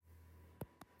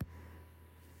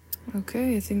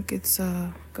Okay, I think it's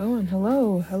going.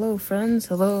 Hello friends,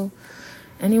 hello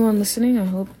anyone listening. I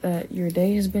hope that your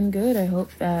day has been good. I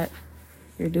hope that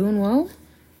you're doing well.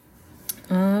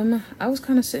 I was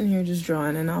kind of sitting here just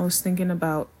drawing and I was thinking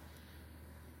about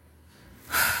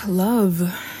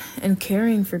love and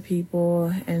caring for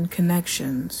people and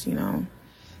connections,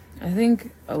 I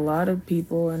think a lot of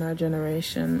people in our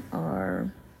generation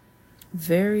are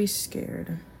very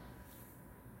scared.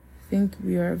 I think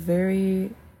we are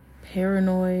very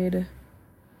paranoid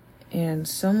and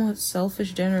somewhat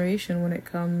selfish generation when it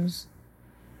comes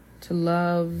to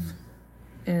love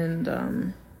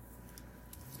and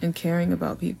caring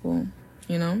about people,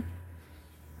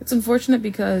 It's unfortunate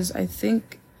because I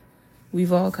think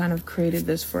we've all kind of created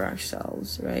this for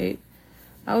ourselves, right?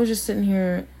 I was just sitting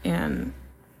here and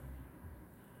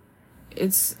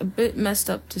it's a bit messed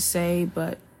up to say,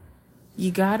 but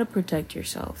you gotta protect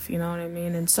yourself, you know what I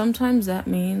mean? And sometimes that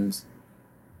means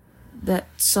that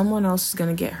someone else is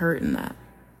gonna get hurt in that,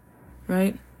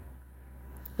 right?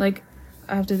 Like,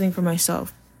 I have to think for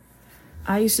myself.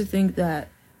 I used to think that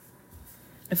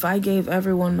if I gave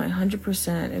everyone my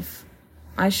 100%, if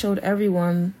I showed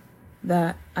everyone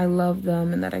that I loved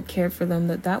them and that I cared for them,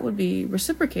 that would be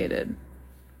reciprocated.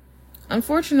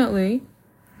 Unfortunately,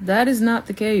 that is not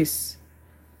the case.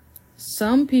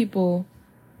 Some people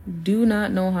do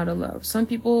not know how to love. Some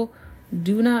people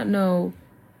do not know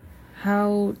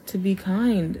how to be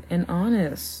kind and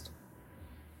honest.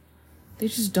 They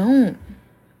just don't.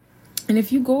 And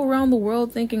if you go around the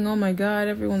world thinking, oh my God,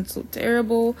 everyone's so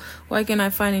terrible, why can't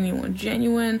I find anyone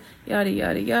genuine, yada,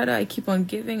 yada, yada, I keep on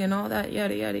giving and all that,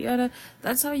 yada, yada, yada,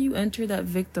 that's how you enter that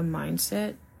victim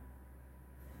mindset.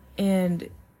 And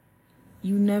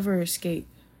you never escape.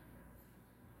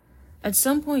 At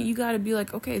some point, you gotta be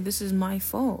like, okay, this is my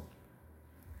fault.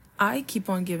 I keep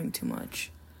on giving too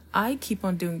much. I keep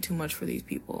on doing too much for these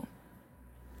people.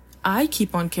 I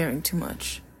keep on caring too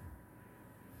much.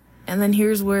 And then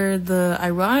here's where the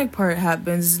ironic part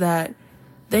happens, that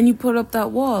then you put up that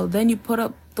wall, then you put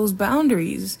up those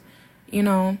boundaries,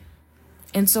 And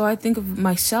so I think of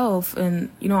myself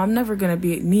and, I'm never going to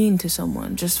be mean to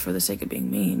someone just for the sake of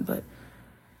being mean, but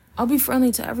I'll be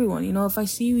friendly to everyone. If I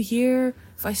see you here,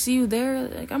 if I see you there,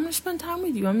 like, I'm going to spend time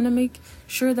with you. I'm going to make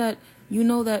sure that you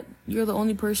know that you're the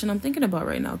only person I'm thinking about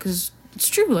right now. Because it's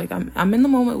true. Like, I'm in the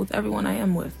moment with everyone I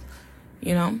am with,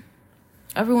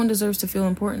 Everyone deserves to feel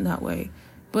important that way.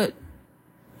 But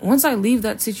once I leave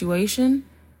that situation,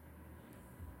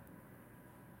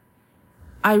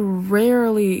 I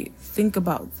rarely think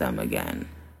about them again.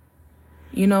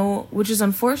 Which is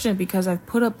unfortunate because I've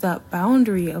put up that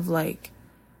boundary of like,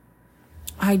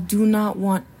 I do not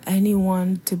want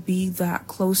anyone to be that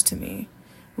close to me,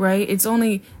 right? It's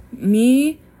only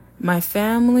me, my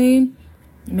family,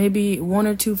 maybe one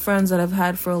or two friends that I've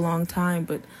had for a long time,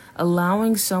 but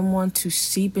allowing someone to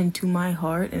seep into my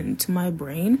heart and into my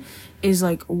brain is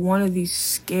like one of the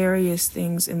scariest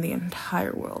things in the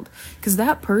entire world. Because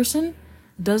that person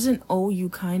doesn't owe you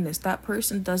kindness. That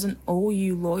person doesn't owe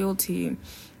you loyalty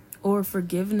or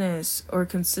forgiveness or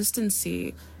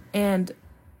consistency. And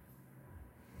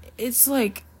it's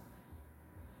like,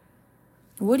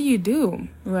 what do you do,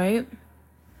 right?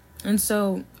 And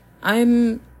so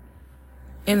I'm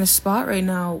in a spot right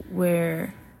now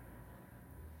where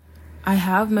I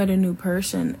have met a new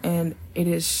person and it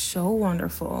is so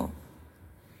wonderful.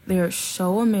 They are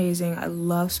so amazing. I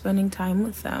love spending time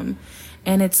with them.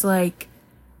 And it's like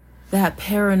that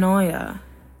paranoia.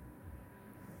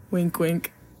 Wink,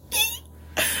 wink.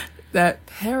 That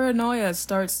paranoia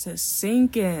starts to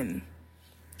sink in.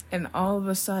 And all of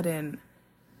a sudden,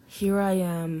 here I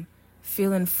am,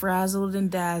 feeling frazzled and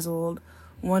dazzled,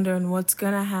 wondering what's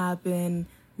gonna happen.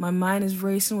 My mind is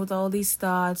racing with all these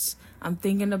thoughts. I'm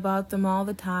thinking about them all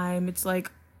the time. It's like,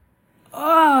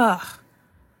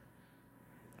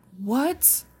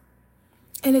 what?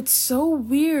 And it's so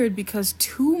weird because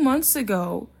 2 months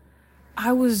ago,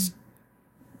 I was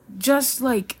just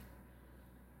like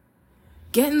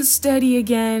getting steady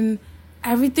again.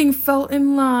 Everything felt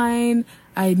in line.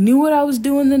 I knew what I was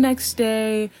doing the next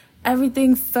day.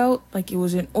 Everything felt like it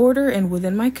was in order and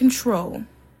within my control.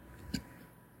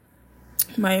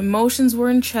 My emotions were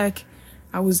in check.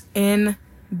 I was in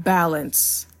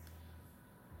balance.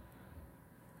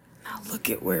 Now look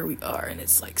at where we are, and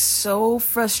it's like so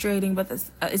frustrating, but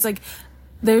it's like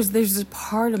there's this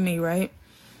part of me, right?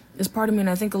 This part of me, and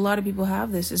I think a lot of people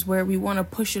have this, is where we want to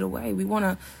push it away. We want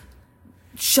to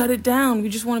shut it down. We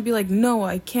just want to be like, no,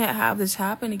 I can't have this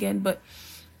happen again. But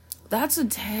that's a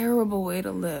terrible way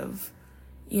to live.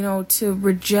 To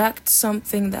reject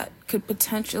something that could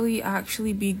potentially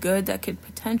actually be good, that could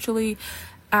potentially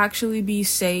actually be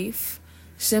safe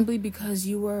simply because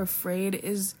you are afraid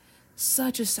is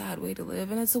such a sad way to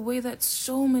live. And it's a way that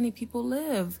so many people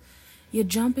live. You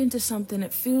jump into something,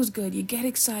 it feels good, you get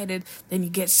excited, then you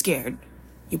get scared.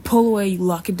 You pull away, you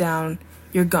lock it down,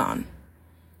 you're gone.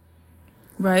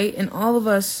 Right? And all of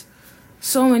us,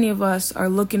 so many of us are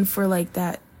looking for like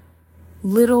that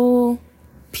little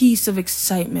piece of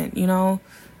excitement, you know?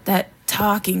 That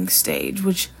talking stage,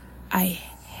 which I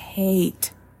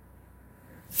hate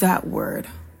that word,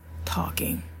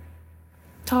 talking.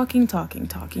 Talking.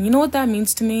 You know what that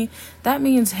means to me? That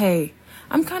means, hey,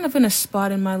 I'm kind of in a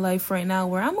spot in my life right now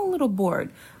where I'm a little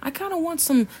bored. I kind of want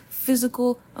some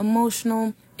physical,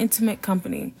 emotional, intimate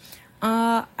company.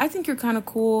 I think you're kind of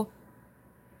cool.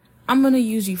 I'm going to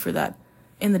use you for that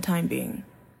in the time being.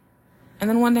 And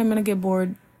then one day I'm going to get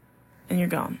bored and you're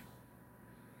gone.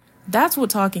 That's what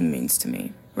talking means to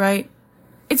me, right?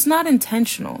 It's not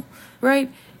intentional,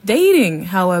 right? Dating,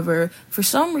 however, for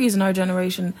some reason our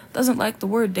generation doesn't like the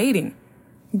word dating.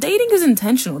 Dating is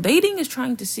intentional. Dating is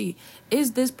trying to see,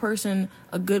 is this person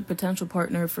a good potential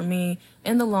partner for me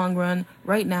in the long run,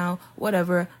 right now,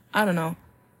 whatever, I don't know.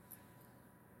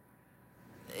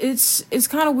 It's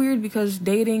kind of weird because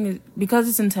dating, because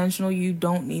it's intentional, you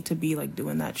don't need to be like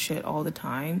doing that shit all the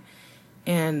time.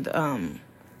 And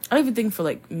I even think for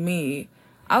like me,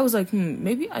 I was like,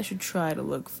 maybe I should try to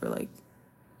look for like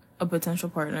a potential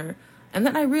partner. And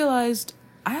then I realized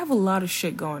I have a lot of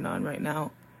shit going on right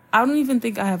now. I don't even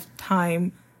think I have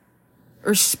time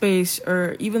or space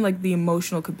or even like the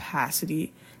emotional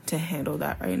capacity to handle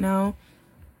that right now.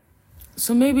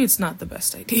 So maybe it's not the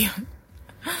best idea.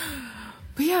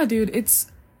 But yeah, dude,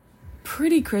 it's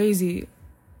pretty crazy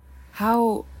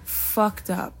how fucked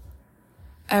up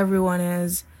everyone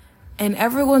is. And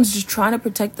everyone's just trying to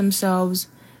protect themselves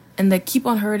and they keep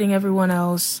on hurting everyone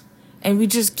else. And we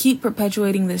just keep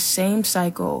perpetuating this same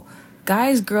cycle.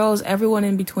 Guys, girls, everyone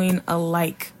in between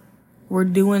alike. We're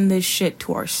doing this shit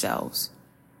to ourselves.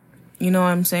 You know what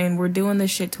I'm saying? We're doing this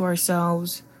shit to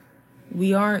ourselves.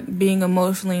 We aren't being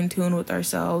emotionally in tune with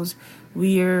ourselves.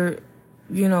 We're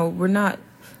not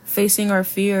facing our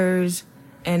fears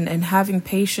and having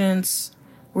patience.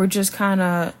 We're just kind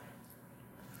of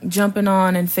jumping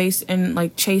on and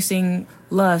like chasing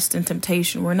lust and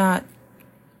temptation. We're not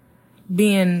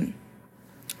being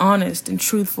honest and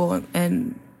truthful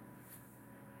and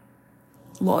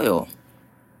loyal.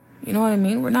 You know what I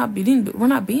mean? We're not being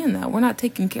that. We're not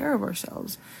taking care of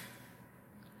ourselves.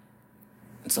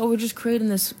 So we're just creating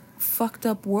this fucked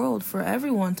up world for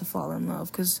everyone to fall in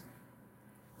love. Because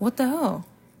what the hell?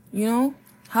 You know?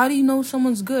 How do you know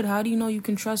someone's good? How do you know you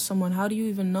can trust someone? How do you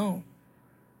even know?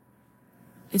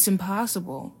 It's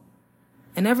impossible.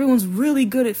 And everyone's really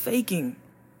good at faking.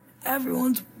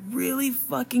 Everyone's really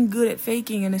fucking good at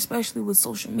faking. And especially with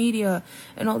social media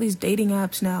and all these dating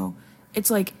apps now. It's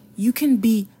like you can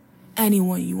be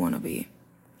anyone you want to be.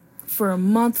 For a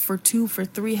month, for 2, for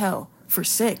 3, hell, for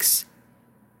 6.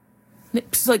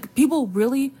 It's like people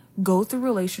really go through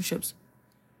relationships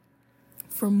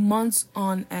for months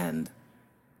on end.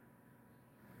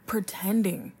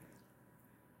 Pretending.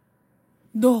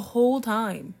 The whole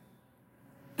time.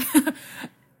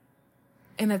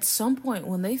 And at some point,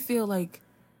 when they feel like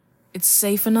it's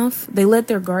safe enough, they let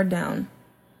their guard down.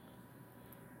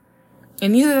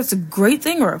 And either that's a great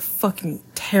thing or a fucking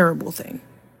terrible thing.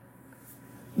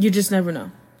 You just never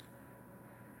know.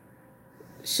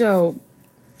 So,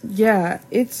 yeah,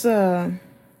 it's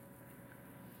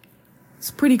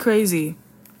pretty crazy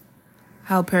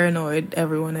how paranoid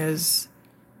everyone is.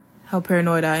 How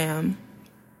paranoid I am.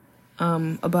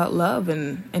 About love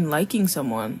and liking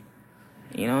someone,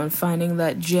 you know, and finding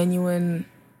that genuine,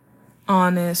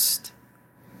 honest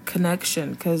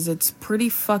connection, because it's pretty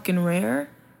fucking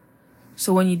rare.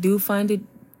 So when you do find it,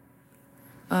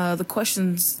 the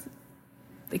questions,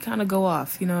 they kind of go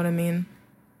off, you know what I mean?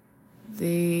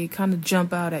 They kind of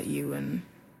jump out at you, and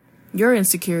your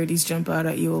insecurities jump out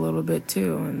at you a little bit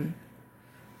too, and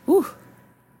whew,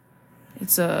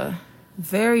 it's a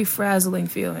very frazzling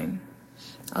feeling.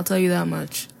 I'll tell you that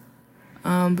much.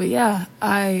 But yeah,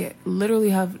 I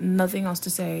literally have nothing else to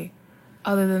say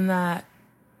other than that.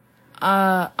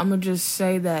 I'm gonna just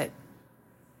say that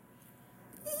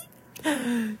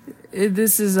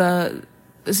this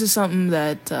is something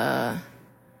that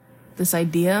this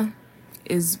idea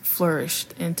is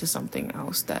flourished into something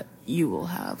else that you will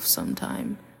have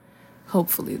sometime,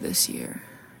 hopefully this year.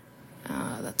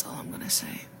 That's all I'm gonna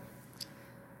say.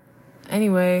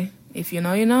 Anyway, if you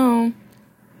know, you know.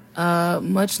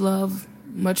 Much love,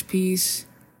 much peace.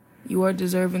 You are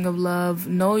deserving of love.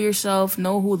 Know yourself.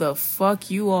 Know who the fuck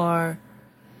you are.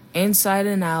 Inside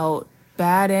and out.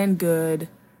 Bad and good.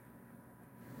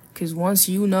 'Cause once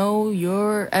you know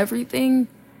you're everything,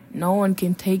 no one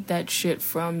can take that shit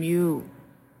from you.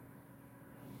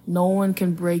 No one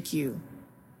can break you.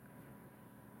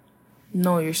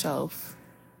 Know yourself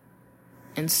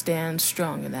and stand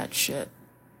strong in that shit.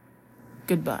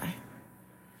 Goodbye.